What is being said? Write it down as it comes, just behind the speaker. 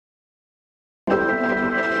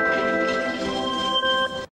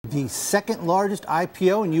the second largest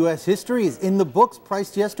IPO in U.S. history is in the books,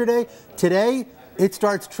 priced yesterday. Today, it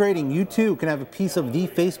starts trading. You too can have a piece of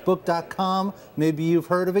thefacebook.com. Maybe you've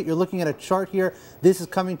heard of it. You're looking at a chart here. This is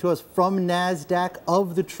coming to us from NASDAQ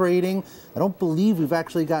of the trading. I don't believe we've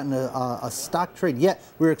actually gotten a stock trade yet.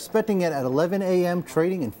 We're expecting it at 11 a.m.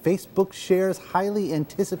 trading in Facebook shares, highly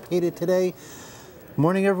anticipated today.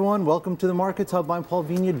 Morning, everyone. Welcome to the Markets Hub. I'm Paul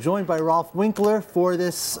Vigna, joined by Rolf Winkler for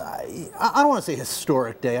this, I don't want to say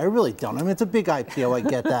historic day. I really don't. I mean, it's a big IPO. I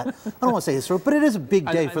get that. I don't want to say historic, but it is a big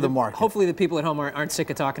day for the market. Hopefully the people at home aren't sick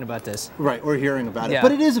of talking about this. Right, or hearing about it. Yeah.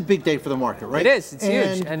 But it is a big day for the market, right? It is. It's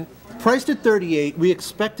huge. And priced at 38, we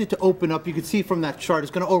expect it to open up. You can see from that chart,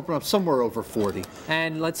 it's going to open up somewhere over 40.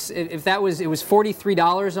 And if that was, it was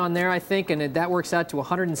 $43 on there, I think, and that works out to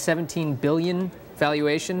 117 billion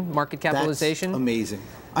valuation, market capitalization. That's amazing.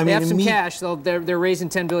 They have some cash. They're raising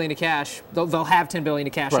 $10 billion of cash. They'll have $10 billion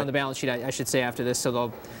of cash on the balance sheet, I should say, after this.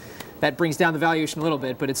 So that brings down the valuation a little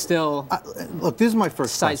bit, but it's still look, this is my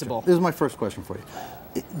first sizable. Question. This is my first question for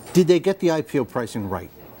you. Did they get the IPO pricing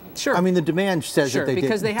right? Sure. I mean, the demand says that they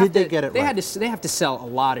because did. Did they get it right? They have to sell a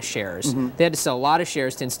lot of shares. Mm-hmm. They had to sell a lot of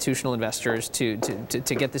shares to institutional investors to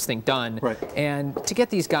get this thing done. Right. And to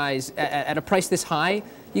get these guys at a price this high,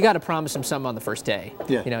 you got to promise them something on the first day.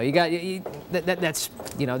 Yeah. You know, you got you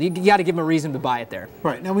got to give them a reason to buy it there.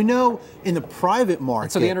 Right. Now we know in the private market.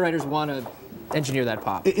 And so the underwriters want to engineer that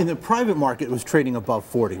pop. In the private market, it was trading above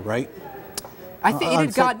 40, right? I think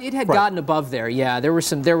it had gotten above there. Yeah, there were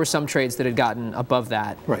some trades that had gotten above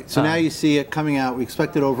that. Right. So now you see it coming out. We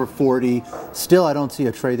expect it over 40. Still, I don't see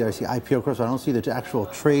a trade there. I see IPO cross. I don't see the actual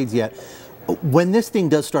trades yet. When this thing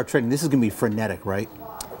does start trading, this is going to be frenetic, right?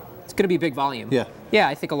 It's going to be big volume. Yeah. Yeah,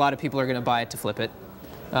 I think a lot of people are going to buy it to flip it.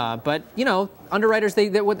 But you know, underwriters,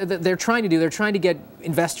 what they're trying to do, they're trying to get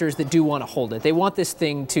investors that do want to hold it. They want this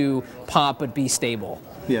thing to pop but be stable.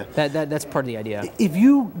 Yeah. That's part of the idea. If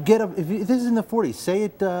you get if this is in the 40s, say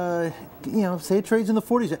it say it trades in the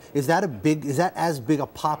 40s, is that as big a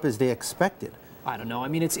pop as they expected? I don't know. I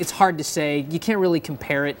mean, it's hard to say. You can't really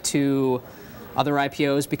compare it to other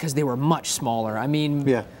IPOs because they were much smaller. I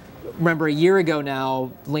mean, remember a year ago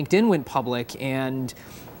now, LinkedIn went public and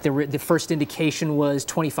the first indication was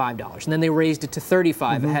 $25, and then they raised it to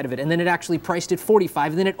 $35 ahead of it, and then it actually priced at $45,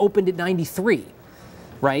 and then it opened at $93,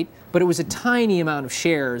 right? But it was a tiny amount of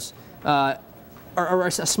shares, or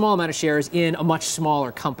a small amount of shares in a much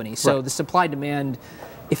smaller company. So the supply-demand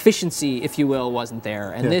efficiency, if you will, wasn't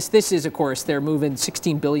there. And this is, of course, they're moving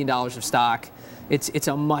 $16 billion of stock. It's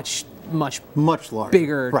a much larger,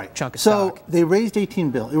 bigger chunk of stock. So they raised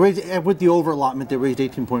 $18 billion. With the over allotment, they raised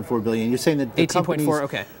 $18.4 billion. You're saying that the 18.4,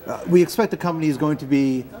 okay. We expect the company is going to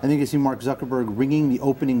be, I think you see Mark Zuckerberg ringing the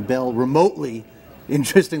opening bell remotely,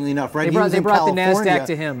 interestingly enough, right? They brought the NASDAQ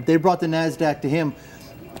to him. They brought the NASDAQ to him.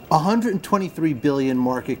 123 billion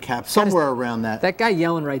market cap, somewhere around that. That guy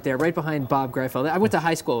yelling right there, right behind Bob Greifeld. I went to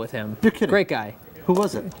high school with him. You're kidding. Great guy. Who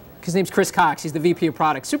was it? His name's Chris Cox. He's the VP of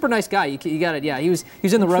Product. Super nice guy. You got it. Yeah, he was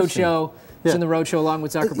in the roadshow. He was in the roadshow along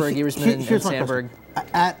with Zuckerberg, Ebersman, and Sandberg.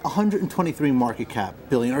 At 123 market cap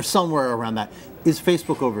billion, or somewhere around that, is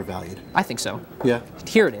Facebook overvalued? I think so. Yeah.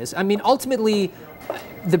 Here it is. I mean, ultimately,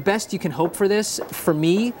 the best you can hope for this, for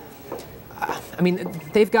me, I mean,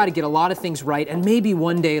 they've got to get a lot of things right, and maybe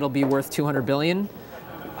one day it'll be worth $200 billion.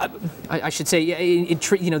 I should say,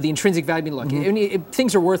 the intrinsic value. I mean, look,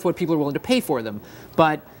 things are worth what people are willing to pay for them.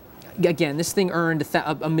 But again, this thing earned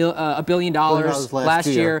 $1 billion last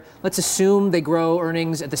year. Let's assume they grow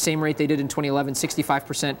earnings at the same rate they did in 2011,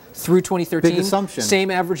 65% through 2013. Big assumption. Same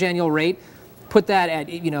average annual rate. Put that at,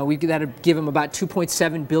 that'd give them about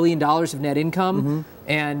 $2.7 billion of net income.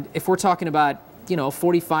 And if we're talking about,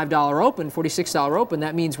 $45 open, $46 open,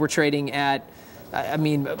 that means we're trading at, I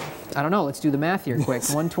mean, I don't know. Let's do the math here quick.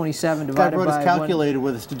 127 divided by. Guy brought his calculator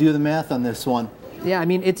with us to do the math on this one. Yeah, I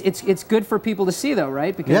mean, it's good for people to see, though,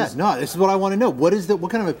 right? Because this is what I want to know. What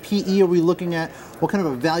kind of a PE are we looking at? What kind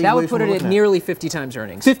of a valuation? That would put it at nearly 50 times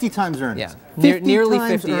earnings. 50 times earnings. Yeah, nearly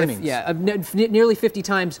 50 earnings. Nearly 50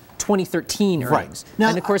 times 2013 earnings. Right. Now,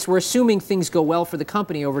 and of course, we're assuming things go well for the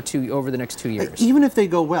company over the next 2 years. Even if they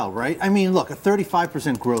go well, right? I mean, look, a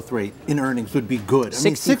 35% growth rate in earnings would be good.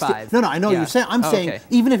 65. I know you're saying. I'm saying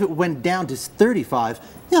even if it went down to 35,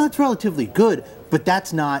 that's relatively good. But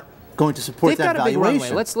that's not going to support that valuation.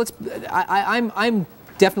 They've got a big runway. I'm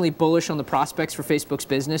definitely bullish on the prospects for Facebook's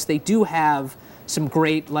business. They do have some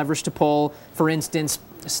great levers to pull. For instance,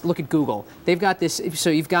 look at Google. They've got this. So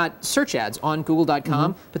you've got search ads on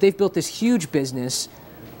Google.com, but they've built this huge business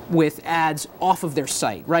with ads off of their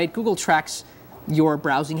site, right? Google tracks your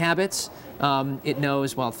browsing habits. It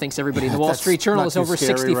knows, well, thinks everybody in the Wall Street Journal is over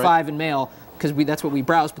scary, 65 right? in male, because that's what we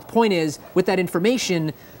browse. But the point is, with that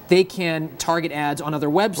information, they can target ads on other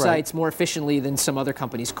websites more efficiently than some other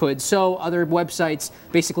companies could. So other websites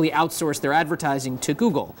basically outsource their advertising to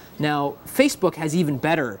Google. Now, Facebook has even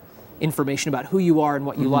better information about who you are and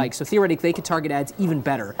what you like. So theoretically, they could target ads even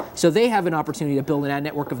better. So they have an opportunity to build an ad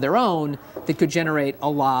network of their own that could generate a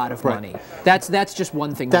lot of money. That's just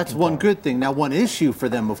one thing. That's one good thing. Now, one issue for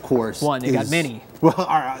them, of course, they got many. Well,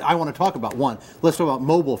 I want to talk about one. Let's talk about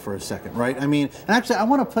mobile for a second, right? I mean, and actually, I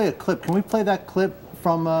want to play a clip. Can we play that clip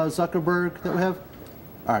from Zuckerberg that we have?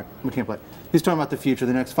 All right, we can't play it. He's talking about the future,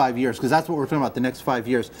 the next 5 years, because that's what we're talking about, the next 5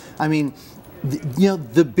 years. I mean,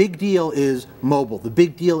 the big deal is mobile. The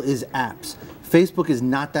big deal is apps. Facebook is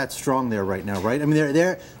not that strong there right now, right? I mean,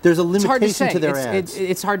 there's a limitation to their ads.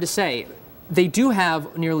 It's hard to say. They do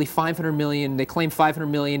have nearly 500 million, they claim 500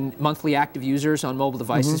 million monthly active users on mobile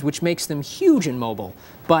devices, which makes them huge in mobile.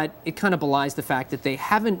 But it kind of belies the fact that they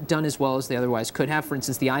haven't done as well as they otherwise could have. For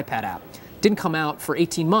instance, the iPad app didn't come out for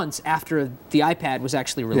 18 months after the iPad was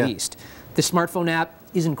actually released. The smartphone app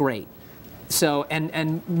isn't great. So,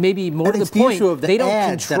 and maybe more to the point, they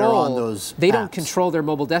don't control their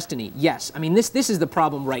mobile destiny. Yes, I mean this is the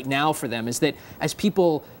problem right now for them, is that as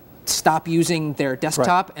people stop using their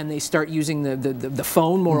desktop and they start using the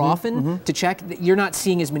phone more often to check, you're not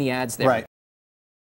seeing as many ads there.